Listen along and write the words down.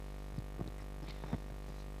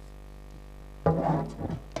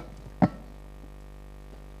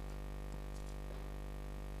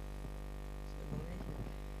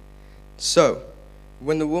So,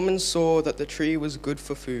 when the woman saw that the tree was good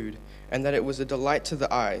for food, and that it was a delight to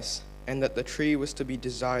the eyes, and that the tree was to be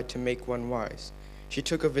desired to make one wise, she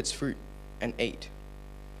took of its fruit and ate.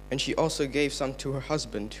 And she also gave some to her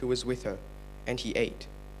husband who was with her, and he ate.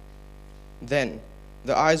 Then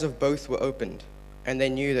the eyes of both were opened, and they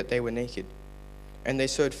knew that they were naked. And they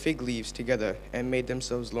sewed fig leaves together and made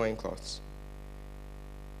themselves loincloths.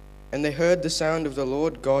 And they heard the sound of the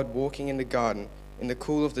Lord God walking in the garden in the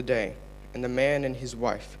cool of the day, and the man and his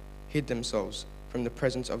wife hid themselves from the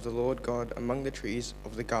presence of the Lord God among the trees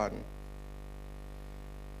of the garden.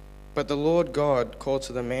 But the Lord God called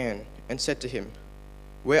to the man and said to him,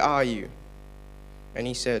 "Where are you?" And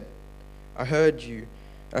he said, I heard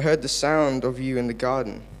the sound of you in the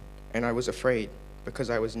garden, and I was afraid, because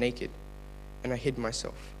I was naked, and I hid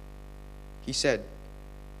myself." He said,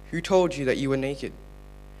 "Who told you that you were naked?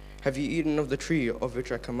 Have you eaten of the tree of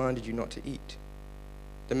which I commanded you not to eat?"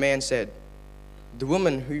 The man said, "The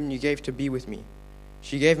woman whom you gave to be with me,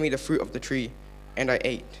 she gave me the fruit of the tree, and I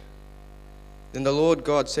ate." Then the Lord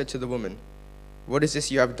God said to the woman, "What is this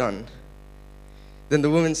you have done?" Then the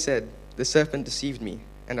woman said, "The serpent deceived me,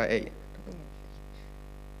 and I ate."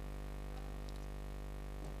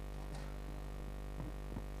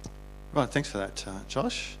 Right, thanks for that,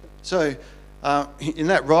 Josh. So, in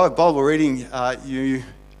that Bible reading, you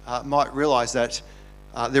might realise that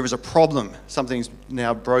there is a problem. Something's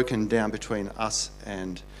now broken down between us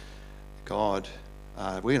and God.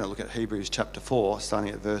 We're going to look at Hebrews chapter 4,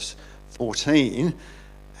 starting at verse 14,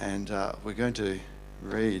 and we're going to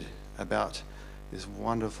read about this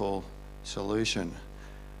wonderful solution,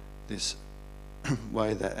 this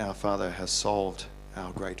way that our Father has solved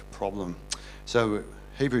our great problem. So,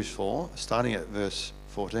 Hebrews 4, starting at verse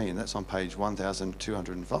 14, that's on page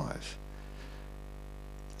 1205.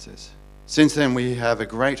 It says, "Since then we have a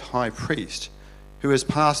great high priest who has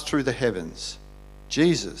passed through the heavens,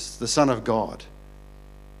 Jesus, the Son of God.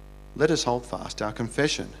 Let us hold fast our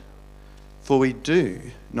confession. For we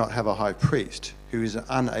do not have a high priest who is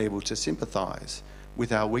unable to sympathize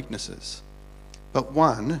with our weaknesses, but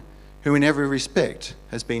one who in every respect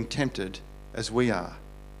has been tempted as we are,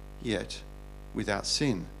 yet without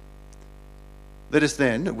sin. Let us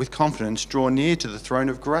then, with confidence, draw near to the throne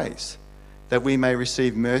of grace, that we may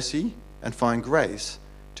receive mercy and find grace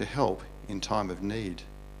to help in time of need.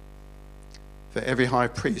 For every high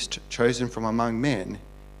priest chosen from among men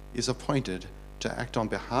is appointed to act on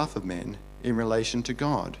behalf of men in relation to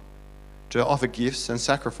God, to offer gifts and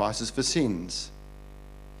sacrifices for sins.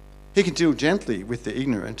 He can deal gently with the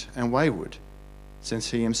ignorant and wayward,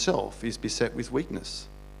 since he himself is beset with weakness.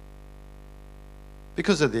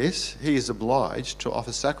 Because of this, he is obliged to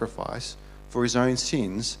offer sacrifice for his own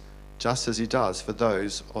sins, just as he does for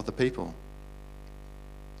those of the people.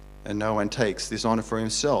 And no one takes this honour for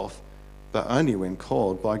himself, but only when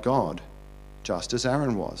called by God, just as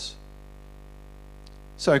Aaron was.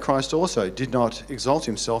 So Christ also did not exalt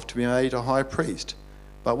himself to be made a high priest,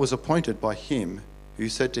 but was appointed by him who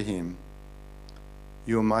said to him,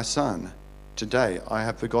 'You are my son, today I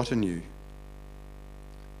have begotten you.'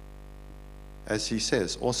 As he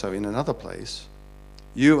says also in another place,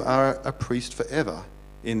 'You are a priest forever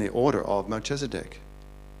in the order of Melchizedek.'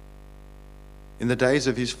 In the days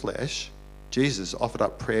of his flesh, Jesus offered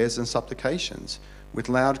up prayers and supplications with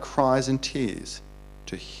loud cries and tears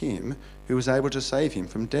to him who was able to save him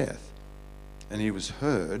from death, and he was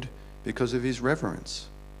heard because of his reverence.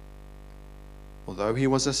 Although he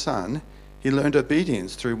was a son, he learned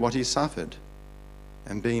obedience through what he suffered,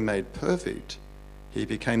 and being made perfect, he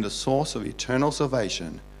became the source of eternal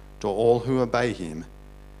salvation to all who obey him,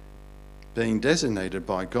 being designated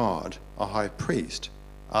by God a high priest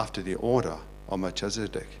after the order of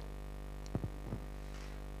Melchizedek."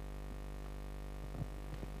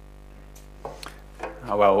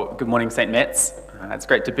 Well, good morning, St. Matt's. It's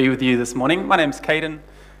great to be with you this morning. My name's Kadin.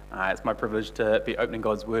 It's my privilege to be opening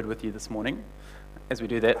God's Word with you this morning. As we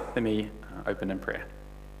do that, let me open in prayer.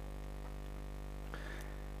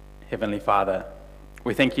 Heavenly Father,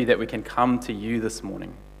 we thank you that we can come to you this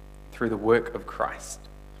morning through the work of Christ.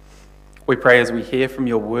 We pray as we hear from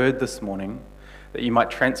your word this morning that you might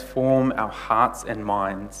transform our hearts and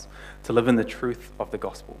minds to live in the truth of the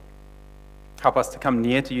gospel. Help us to come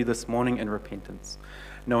near to you this morning in repentance,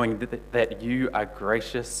 knowing that you are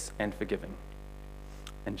gracious and forgiving.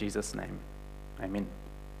 In Jesus' name, amen.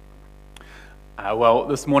 Well,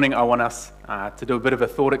 this morning I want us to do a bit of a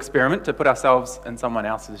thought experiment, to put ourselves in someone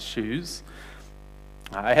else's shoes.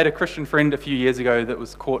 I had a Christian friend a few years ago that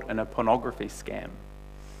was caught in a pornography scam.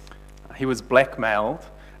 He was blackmailed,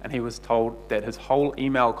 and he was told that his whole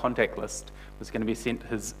email contact list was going to be sent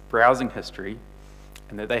his browsing history,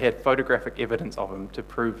 and that they had photographic evidence of him to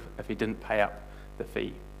prove if he didn't pay up the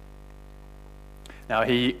fee. Now,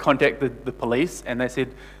 he contacted the police, and they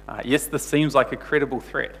said, yes, this seems like a credible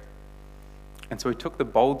threat. And so he took the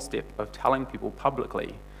bold step of telling people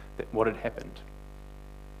publicly that what had happened.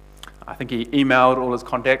 I think he emailed all his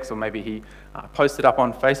contacts, or maybe he posted up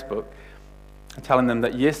on Facebook, telling them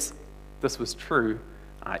that yes, this was true.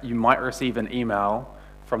 You might receive an email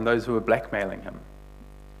from those who were blackmailing him.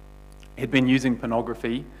 He'd been using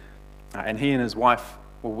pornography, and he and his wife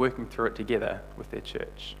were working through it together with their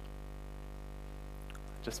church.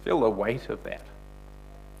 Just feel the weight of that,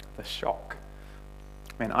 the shock.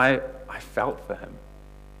 Man, I felt for him.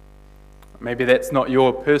 Maybe that's not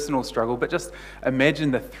your personal struggle, but just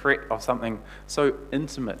imagine the threat of something so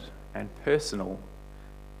intimate and personal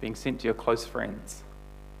being sent to your close friends,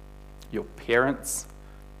 your parents,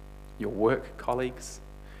 your work colleagues,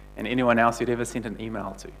 and anyone else you'd ever sent an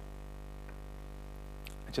email to.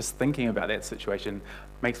 Just thinking about that situation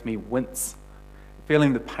makes me wince,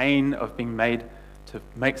 feeling the pain of being made to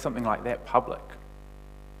make something like that public.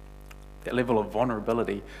 That level of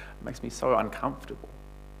vulnerability makes me so uncomfortable.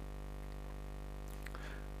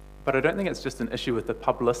 But I don't think it's just an issue with the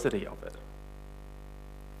publicity of it.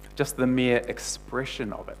 Just the mere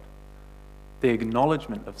expression of it. The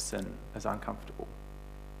acknowledgement of sin is uncomfortable.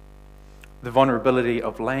 The vulnerability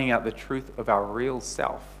of laying out the truth of our real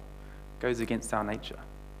self goes against our nature.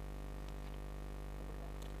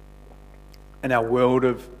 In our world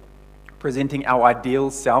of presenting our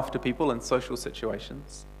ideal self to people in social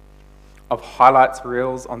situations, of highlights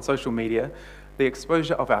reels on social media, the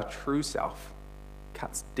exposure of our true self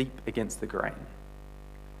cuts deep against the grain.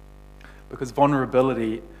 Because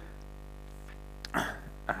vulnerability,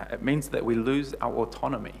 it means that we lose our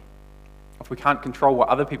autonomy. If we can't control what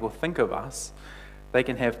other people think of us, they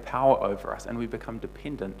can have power over us and we become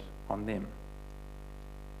dependent on them.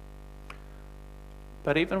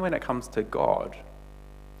 But even when it comes to God,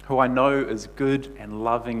 who I know is good and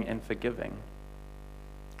loving and forgiving,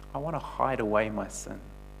 I want to hide away my sin.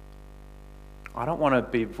 I don't want to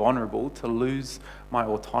be vulnerable, to lose my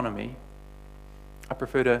autonomy. I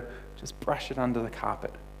prefer to just brush it under the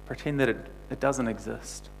carpet, pretend that it doesn't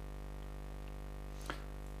exist.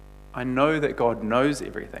 I know that God knows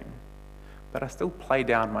everything, but I still play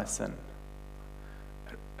down my sin.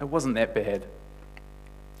 It wasn't that bad.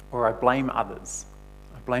 Or I blame others.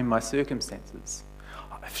 I blame my circumstances.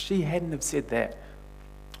 If she hadn't have said that,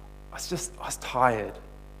 I was tired.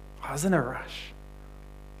 I was in a rush.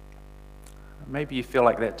 Maybe you feel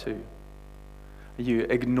like that too. You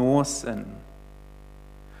ignore sin.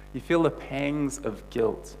 You feel the pangs of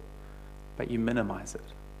guilt, but you minimize it.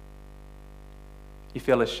 You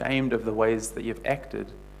feel ashamed of the ways that you've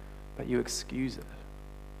acted, but you excuse it.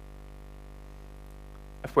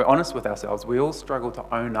 If we're honest with ourselves, we all struggle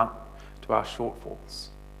to own up to our shortfalls,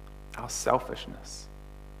 our selfishness.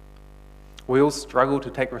 We all struggle to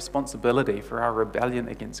take responsibility for our rebellion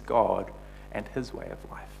against God and His way of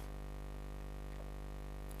life.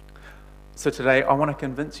 So today, I want to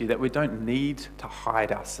convince you that we don't need to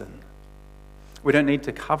hide our sin. We don't need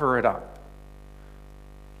to cover it up.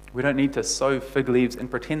 We don't need to sew fig leaves and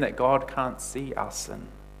pretend that God can't see our sin.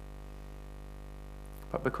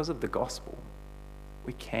 But because of the gospel,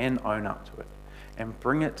 we can own up to it and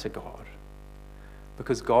bring it to God,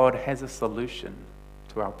 because God has a solution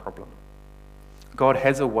to our problem. God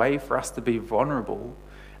has a way for us to be vulnerable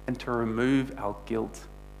and to remove our guilt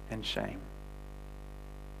and shame.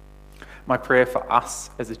 My prayer for us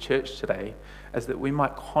as a church today is that we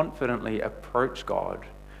might confidently approach God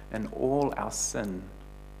in all our sin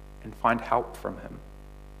and find help from Him.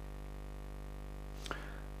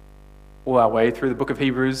 All our way through the book of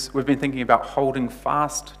Hebrews, we've been thinking about holding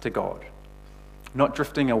fast to God, not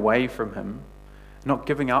drifting away from Him, not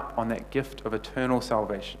giving up on that gift of eternal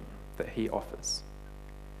salvation that He offers.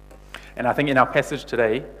 And I think in our passage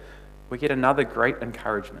today, we get another great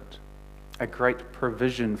encouragement, a great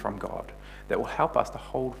provision from God that will help us to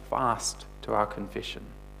hold fast to our confession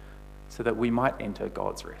so that we might enter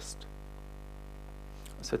God's rest.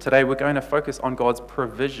 So today we're going to focus on God's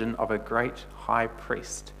provision of a great high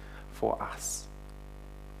priest for us.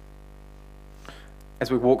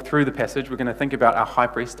 As we walk through the passage, we're going to think about our high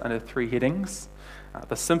priest under three headings: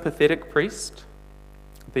 the sympathetic priest,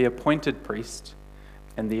 the appointed priest,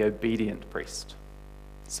 and the obedient priest.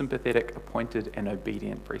 Sympathetic, appointed, and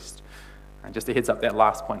obedient priest. And just a heads up, that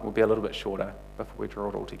last point will be a little bit shorter before we draw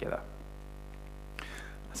it all together.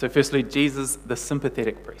 So firstly, Jesus, the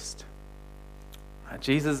sympathetic priest.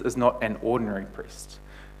 Jesus is not an ordinary priest.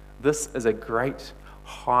 This is a great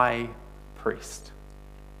high priest.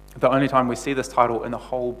 The only time we see this title in the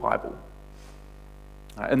whole Bible.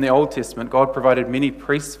 In the Old Testament, God provided many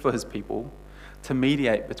priests for his people to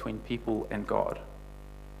mediate between people and God.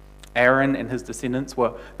 Aaron and his descendants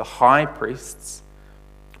were the high priests,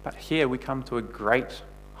 but here we come to a great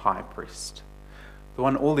high priest, the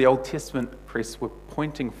one all the Old Testament priests were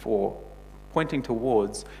pointing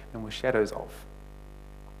towards and were shadows of.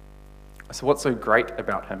 So what's so great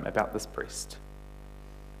about him, about this priest?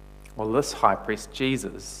 Well, this high priest,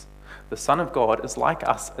 Jesus, the Son of God, is like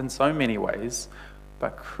us in so many ways,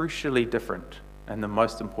 but crucially different in the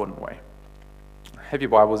most important way. Have your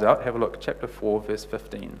Bibles out, have a look, chapter 4, verse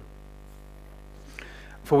 15.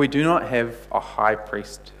 For we do not have a high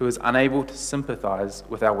priest who is unable to sympathize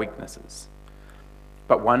with our weaknesses,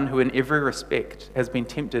 but one who in every respect has been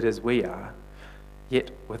tempted as we are,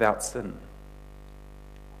 yet without sin.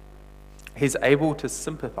 He's able to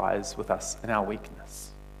sympathize with us in our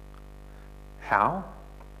weakness. How?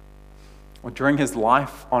 Well, during his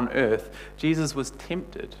life on earth, Jesus was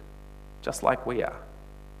tempted just like we are.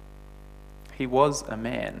 He was a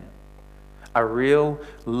man, a real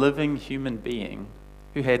living human being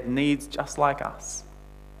who had needs just like us.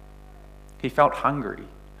 He felt hungry,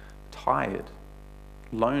 tired,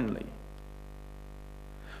 lonely.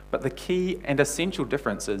 But the key and essential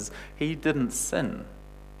difference is he didn't sin.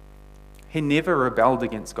 He never rebelled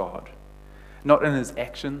against God, not in his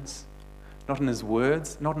actions, not in his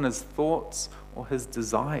words, not in his thoughts or his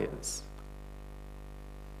desires.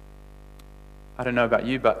 I don't know about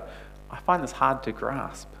you, but I find this hard to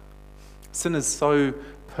grasp. Sin is so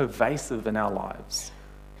pervasive in our lives.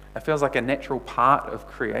 It feels like a natural part of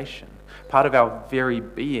creation, part of our very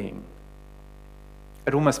being.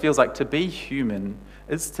 It almost feels like to be human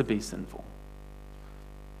is to be sinful.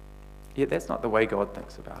 Yet that's not the way God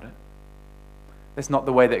thinks about it. That's not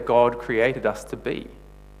the way that God created us to be.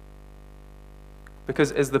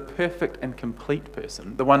 Because as the perfect and complete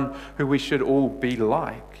person, the one who we should all be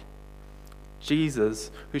like,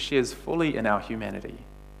 Jesus, who shares fully in our humanity,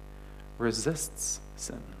 resists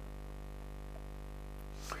sin.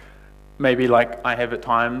 Maybe like I have at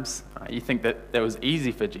times, you think that it was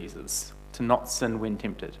easy for Jesus to not sin when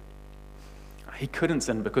tempted. He couldn't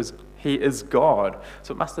sin because he is God,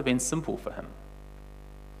 so it must have been simple for him.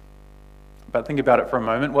 But think about it for a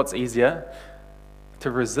moment. What's easier,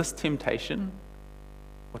 to resist temptation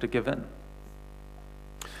or to give in?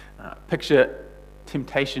 Picture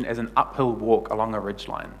temptation as an uphill walk along a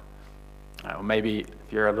ridgeline. Or maybe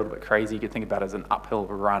if you're a little bit crazy, you could think about it as an uphill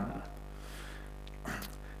run.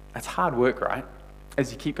 It's hard work, right?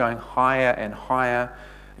 As you keep going higher and higher,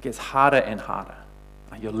 it gets harder and harder.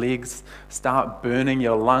 Your legs start burning,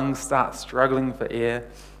 your lungs start struggling for air.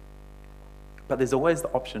 But there's always the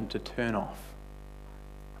option to turn off,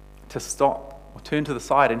 to stop, or turn to the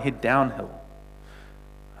side and head downhill.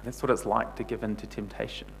 And that's what it's like to give in to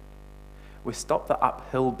temptation. We stop the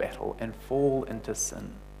uphill battle and fall into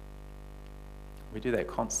sin. We do that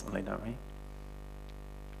constantly, don't we?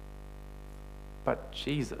 But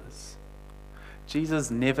Jesus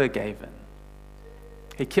never gave in.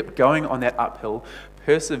 He kept going on that uphill,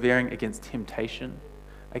 persevering against temptation,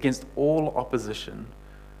 against all opposition,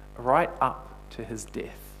 right up to his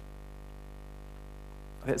death.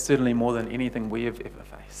 That's certainly more than anything we have ever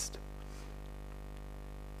faced.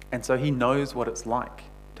 And so he knows what it's like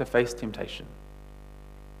to face temptation.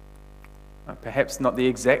 Perhaps not the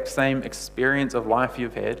exact same experience of life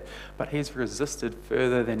you've had, but he's resisted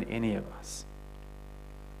further than any of us.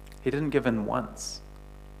 He didn't give in once,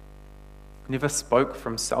 never spoke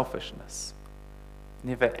from selfishness,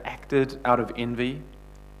 never acted out of envy,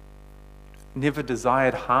 never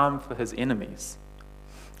desired harm for his enemies.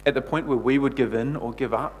 At the point where we would give in or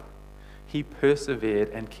give up, he persevered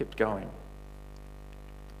and kept going.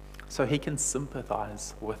 So he can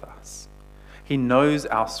sympathize with us. He knows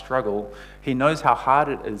our struggle, he knows how hard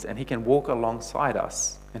it is, and he can walk alongside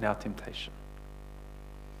us in our temptation.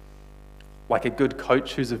 Like a good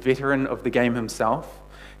coach who's a veteran of the game himself,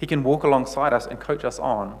 he can walk alongside us and coach us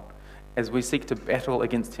on as we seek to battle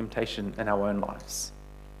against temptation in our own lives.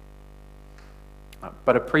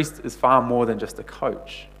 But a priest is far more than just a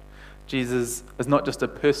coach. Jesus is not just a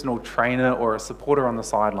personal trainer or a supporter on the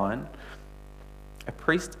sideline. A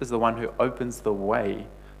priest is the one who opens the way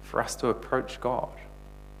for us to approach God.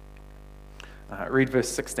 Read verse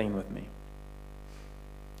 16 with me.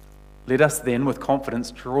 Let us then with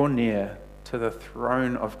confidence draw near to the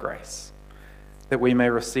throne of grace, that we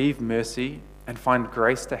may receive mercy and find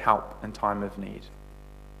grace to help in time of need.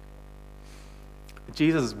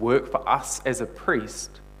 Jesus' work for us as a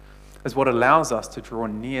priest is what allows us to draw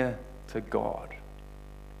near to God.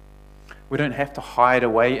 We don't have to hide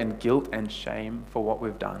away in guilt and shame for what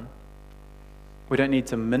we've done. We don't need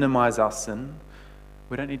to minimize our sin.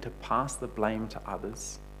 We don't need to pass the blame to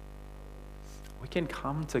others. We can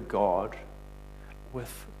come to God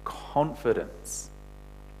with confidence.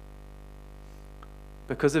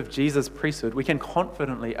 Because of Jesus' priesthood, we can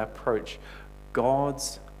confidently approach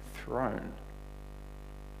God's throne.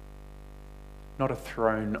 Not a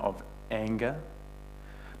throne of anger,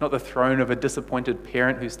 not the throne of a disappointed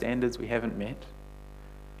parent whose standards we haven't met,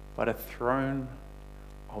 but a throne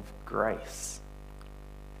of grace.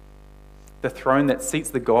 The throne that seats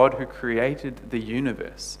the God who created the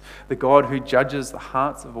universe, the God who judges the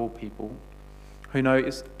hearts of all people, who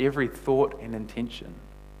knows every thought and intention.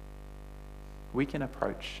 We can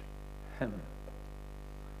approach him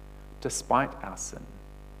despite our sin,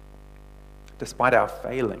 despite our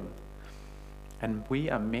failing, and we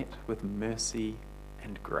are met with mercy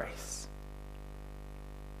and grace.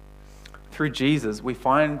 Through Jesus, we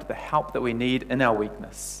find the help that we need in our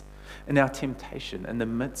weakness, in our temptation, in the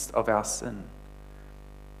midst of our sin.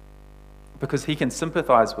 Because he can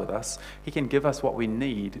sympathize with us, he can give us what we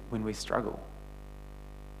need when we struggle.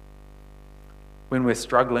 When we're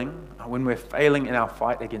struggling, when we're failing in our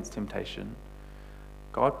fight against temptation,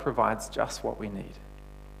 God provides just what we need.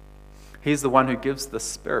 He's the one who gives the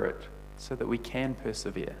Spirit so that we can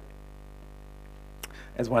persevere.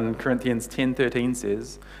 As 1 Corinthians 10:13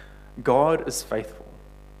 says, God is faithful,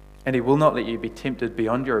 and he will not let you be tempted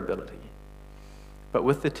beyond your ability. But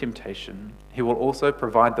with the temptation, he will also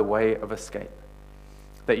provide the way of escape,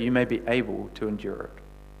 that you may be able to endure it.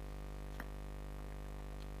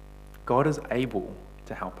 God is able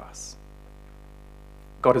to help us.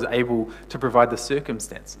 God is able to provide the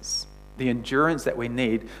circumstances, the endurance that we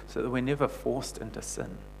need so that we're never forced into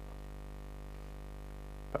sin.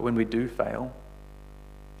 But when we do fail,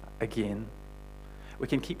 again, we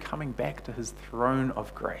can keep coming back to his throne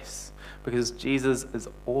of grace because Jesus is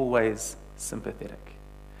always sympathetic.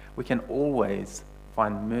 We can always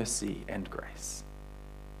find mercy and grace.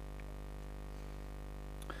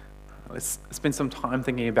 Let's spend some time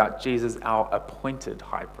thinking about Jesus, our appointed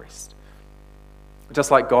high priest.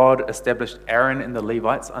 Just like God established Aaron and the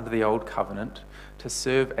Levites under the Old Covenant to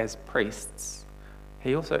serve as priests,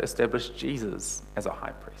 he also established Jesus as a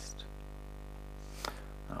high priest.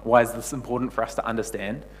 Why is this important for us to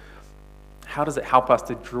understand? How does it help us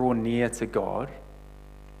to draw near to God?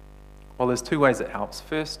 Well, there's two ways it helps.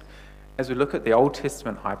 First, as we look at the Old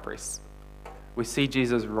Testament high priests, we see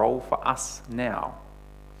Jesus' role for us now,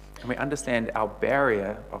 and we understand our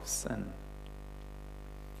barrier of sin.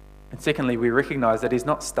 And secondly, we recognize that he's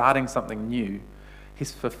not starting something new.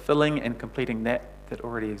 He's fulfilling and completing that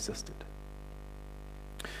already existed.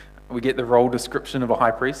 We get the role description of a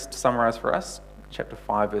high priest summarized for us, chapter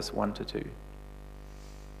 5, verse 1 to 2.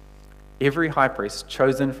 Every high priest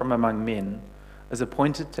chosen from among men is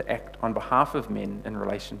appointed to act on behalf of men in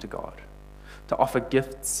relation to God, to offer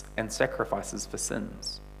gifts and sacrifices for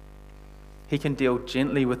sins. He can deal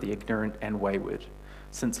gently with the ignorant and wayward,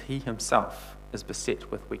 since he himself is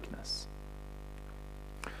beset with weakness.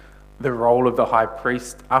 The role of the high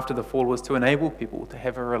priest after the fall was to enable people to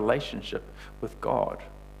have a relationship with God,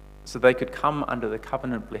 so they could come under the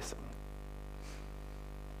covenant blessing.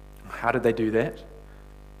 How did they do that?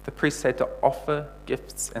 The priests had to offer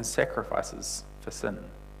gifts and sacrifices for sin.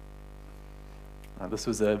 This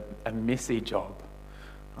was a messy job.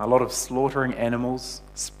 A lot of slaughtering animals,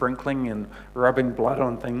 sprinkling and rubbing blood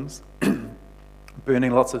on things,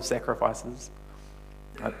 burning lots of sacrifices.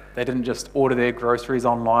 They didn't just order their groceries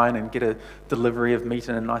online and get a delivery of meat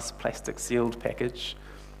in a nice plastic sealed package.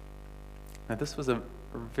 Now, this was a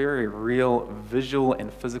very real visual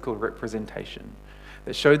and physical representation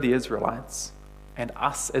that showed the Israelites and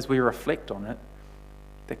us as we reflect on it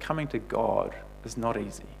that coming to God is not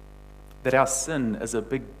easy, that our sin is a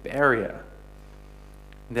big barrier,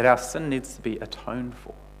 that our sin needs to be atoned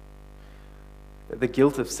for, that the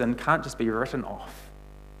guilt of sin can't just be written off.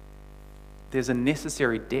 There's a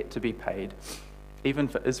necessary debt to be paid, even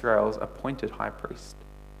for Israel's appointed high priest.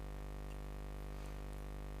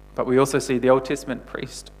 But we also see the Old Testament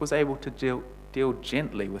priest was able to deal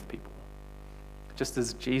gently with people, just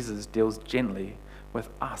as Jesus deals gently with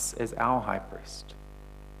us as our high priest.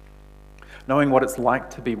 Knowing what it's like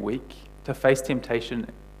to be weak, to face temptation,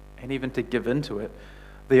 and even to give in to it,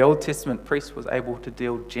 the Old Testament priest was able to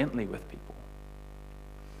deal gently with people.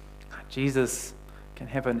 Jesus can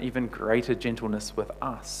have an even greater gentleness with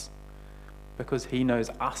us because he knows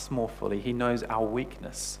us more fully. He knows our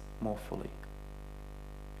weakness more fully.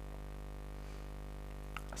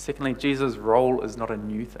 Secondly, Jesus' role is not a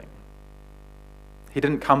new thing. He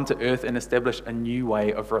didn't come to earth and establish a new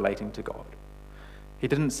way of relating to God. He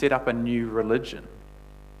didn't set up a new religion.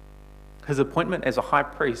 His appointment as a high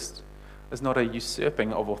priest is not a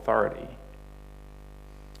usurping of authority.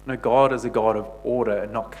 No, God is a God of order,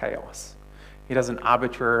 not chaos. He doesn't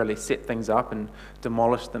arbitrarily set things up and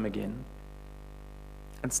demolish them again.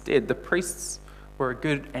 Instead, the priests were a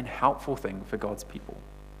good and helpful thing for God's people.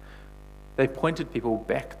 They pointed people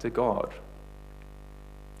back to God.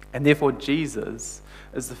 And therefore, Jesus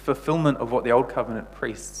is the fulfillment of what the Old Covenant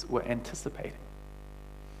priests were anticipating.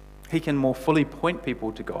 He can more fully point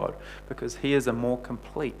people to God because he is a more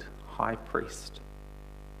complete high priest.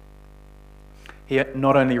 He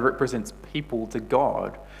not only represents people to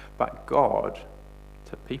God, but God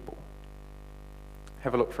to people.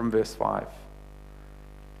 Have a look from verse 5.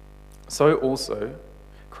 So also,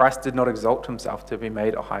 Christ did not exalt himself to be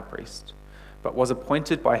made a high priest, but was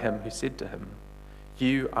appointed by him who said to him,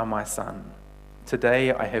 "You are my son.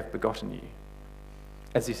 Today I have begotten you."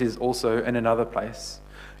 As he says also in another place,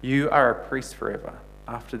 "You are a priest forever,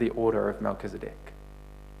 after the order of Melchizedek."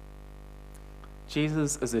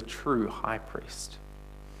 Jesus is a true high priest.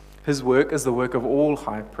 His work is the work of all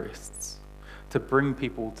high priests, to bring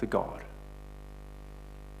people to God.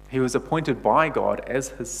 He was appointed by God as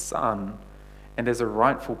his son and as a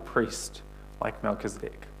rightful priest like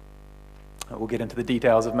Melchizedek. We'll get into the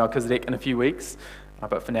details of Melchizedek in a few weeks,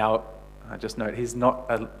 but for now, just note he's not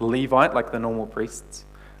a Levite like the normal priests,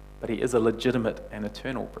 but he is a legitimate and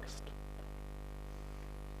eternal priest.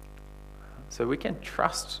 So we can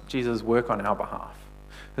trust Jesus' work on our behalf.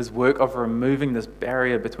 His work of removing this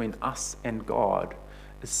barrier between us and God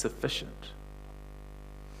is sufficient.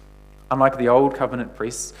 Unlike the Old Covenant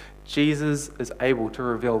priests, Jesus is able to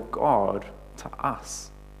reveal God to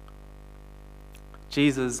us.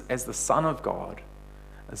 Jesus, as the Son of God,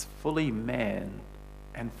 is fully man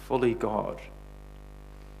and fully God.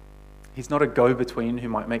 He's not a go-between who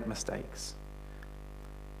might make mistakes.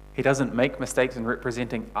 He doesn't make mistakes in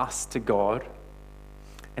representing us to God,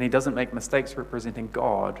 and he doesn't make mistakes representing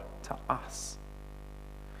God to us.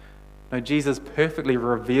 No, Jesus perfectly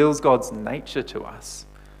reveals God's nature to us.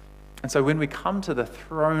 And so when we come to the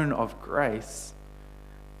throne of grace,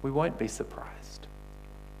 we won't be surprised.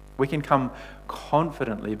 We can come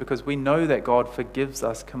confidently because we know that God forgives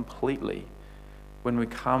us completely when we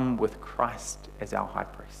come with Christ as our high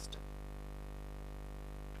priest.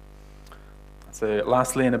 So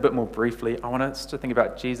lastly, and a bit more briefly, I want us to think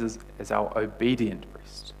about Jesus as our obedient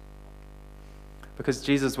priest. Because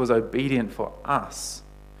Jesus was obedient for us,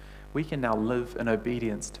 we can now live in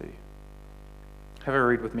obedience too. Have a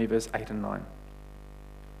read with me verse 8 and 9.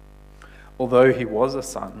 Although he was a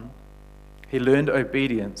son, he learned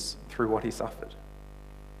obedience through what he suffered.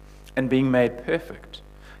 And being made perfect,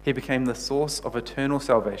 he became the source of eternal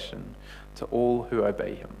salvation to all who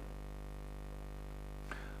obey him.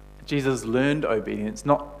 Jesus learned obedience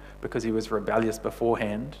not because he was rebellious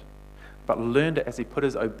beforehand, but learned it as he put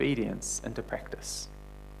his obedience into practice.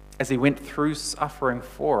 As he went through suffering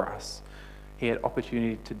for us, he had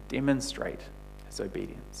opportunity to demonstrate his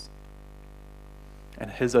obedience. And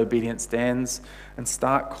his obedience stands in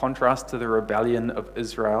stark contrast to the rebellion of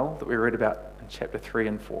Israel that we read about in chapter 3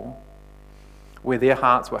 and 4, where their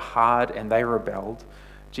hearts were hard and they rebelled.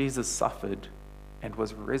 Jesus suffered and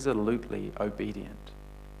was resolutely obedient.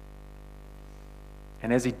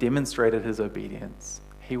 And as he demonstrated his obedience,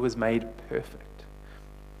 he was made perfect.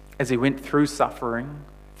 As he went through suffering,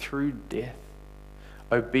 through death,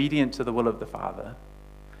 obedient to the will of the Father,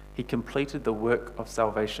 he completed the work of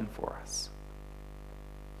salvation for us.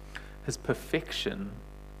 His perfection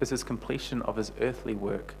is his completion of his earthly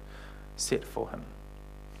work set for him,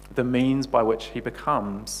 the means by which he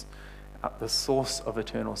becomes the source of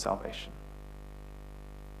eternal salvation.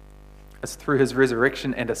 It's through his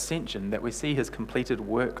resurrection and ascension that we see his completed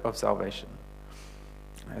work of salvation.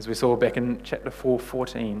 As we saw back in chapter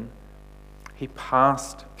 4:14, he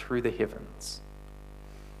passed through the heavens.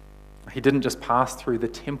 He didn't just pass through the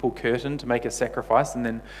temple curtain to make a sacrifice and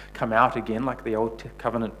then come out again like the old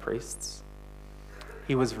covenant priests.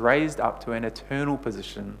 He was raised up to an eternal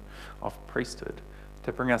position of priesthood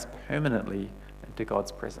to bring us permanently into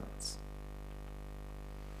God's presence.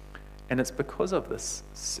 And it's because of this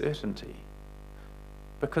certainty,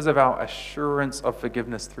 because of our assurance of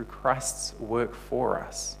forgiveness through Christ's work for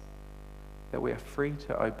us, that we are free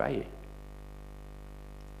to obey.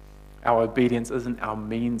 Our obedience isn't our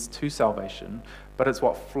means to salvation, but it's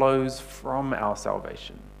what flows from our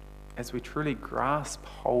salvation as we truly grasp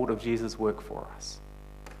hold of Jesus' work for us.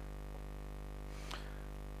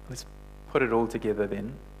 Let's put it all together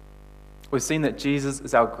then. We've seen that Jesus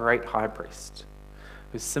is our great high priest,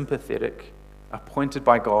 who's sympathetic, appointed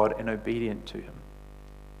by God and obedient to him.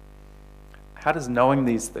 How does knowing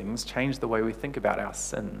these things change the way we think about our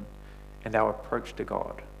sin and our approach to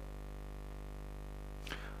God?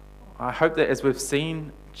 I hope that as we've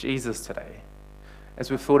seen Jesus today, as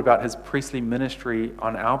we've thought about his priestly ministry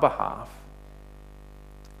on our behalf,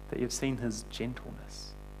 that you've seen his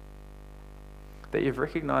gentleness, that you've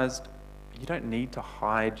recognized you don't need to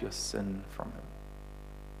hide your sin from him,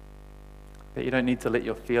 that you don't need to let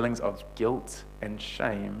your feelings of guilt and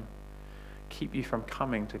shame keep you from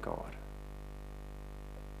coming to God.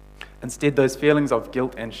 Instead, those feelings of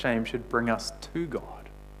guilt and shame should bring us to God.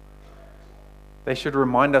 They should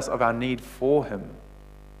remind us of our need for him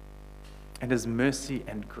and his mercy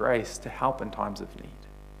and grace to help in times of need.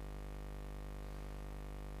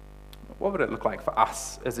 What would it look like for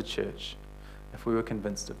us as a church if we were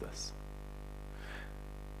convinced of this?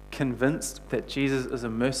 Convinced that Jesus is a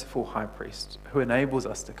merciful high priest who enables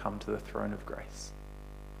us to come to the throne of grace.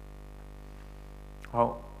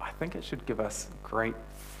 Well, I think it should give us great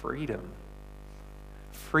freedom.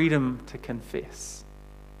 Freedom to confess.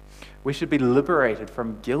 We should be liberated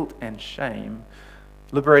from guilt and shame,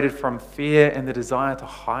 liberated from fear and the desire to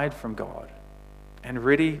hide from God, and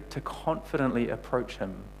ready to confidently approach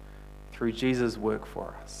him through Jesus' work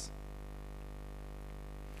for us.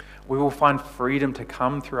 We will find freedom to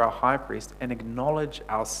come through our high priest and acknowledge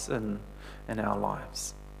our sin in our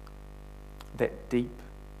lives. That deep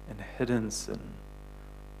and hidden sin.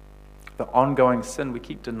 The ongoing sin we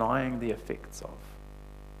keep denying the effects of.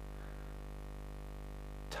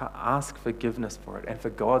 To ask forgiveness for it and for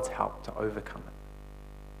God's help to overcome it.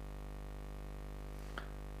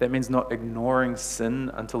 That means not ignoring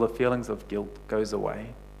sin until the feelings of guilt goes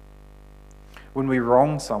away. When we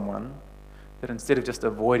wrong someone, that instead of just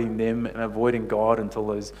avoiding them and avoiding God until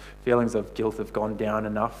those feelings of guilt have gone down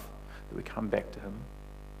enough, that we come back to him.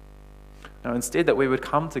 No, instead that we would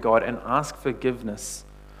come to God and ask forgiveness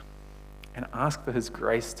and ask for his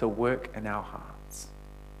grace to work in our hearts.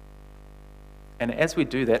 And as we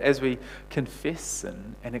do that, as we confess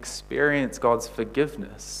sin and experience God's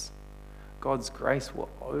forgiveness, God's grace will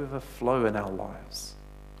overflow in our lives.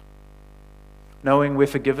 Knowing we're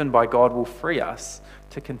forgiven by God will free us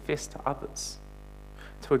to confess to others,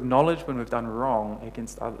 to acknowledge when we've done wrong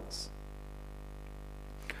against others.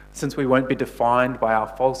 Since we won't be defined by our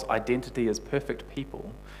false identity as perfect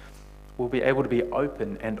people, we'll be able to be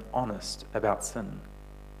open and honest about sin.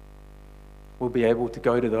 We'll be able to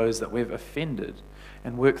go to those that we've offended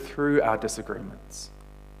and work through our disagreements,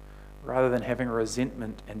 rather than having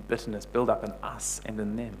resentment and bitterness build up in us and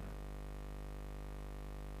in them.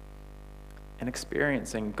 And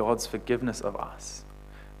experiencing God's forgiveness of us,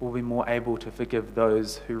 we'll be more able to forgive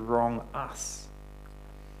those who wrong us.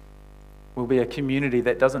 We'll be a community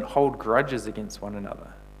that doesn't hold grudges against one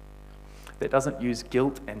another, that doesn't use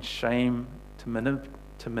guilt and shame to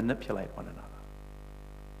manipulate one another.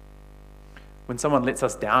 When someone lets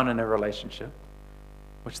us down in a relationship,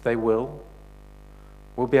 which they will,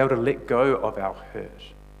 we'll be able to let go of our hurt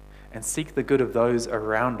and seek the good of those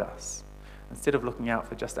around us instead of looking out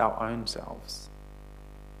for just our own selves.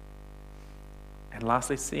 And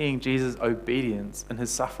lastly, seeing Jesus' obedience in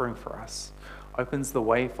his suffering for us opens the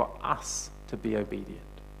way for us to be obedient.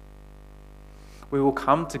 We will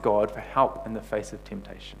come to God for help in the face of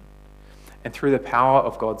temptation. And through the power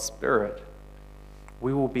of God's Spirit,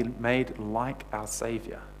 we will be made like our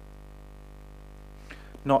Savior.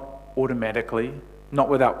 Not automatically, not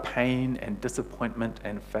without pain and disappointment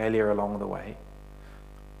and failure along the way,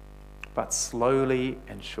 but slowly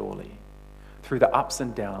and surely, through the ups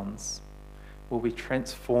and downs, we'll be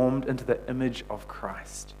transformed into the image of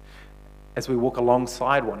Christ as we walk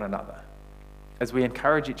alongside one another, as we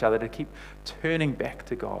encourage each other to keep turning back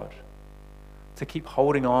to God, to keep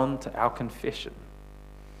holding on to our confession,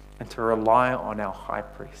 and to rely on our high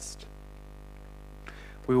priest.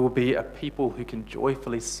 We will be a people who can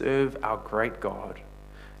joyfully serve our great God,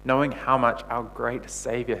 knowing how much our great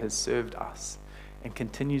Savior has served us and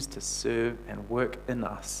continues to serve and work in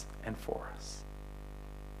us and for us.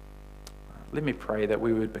 Let me pray that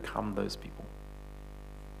we would become those people.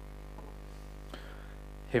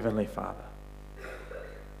 Heavenly Father,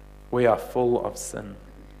 we are full of sin.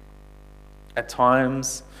 At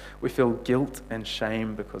times, we feel guilt and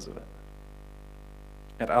shame because of it.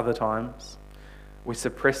 At other times, we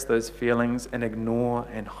suppress those feelings and ignore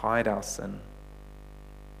and hide our sin.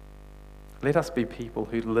 Let us be people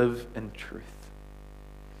who live in truth,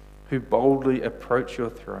 who boldly approach your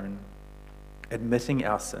throne, admitting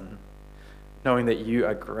our sin, knowing that you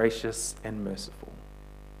are gracious and merciful,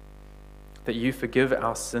 that you forgive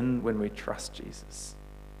our sin when we trust Jesus,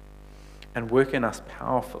 and work in us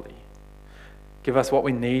powerfully Give us what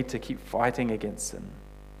we need to keep fighting against sin,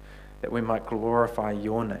 that we might glorify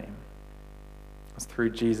your name. It's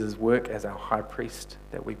through Jesus' work as our high priest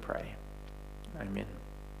that we pray. Amen.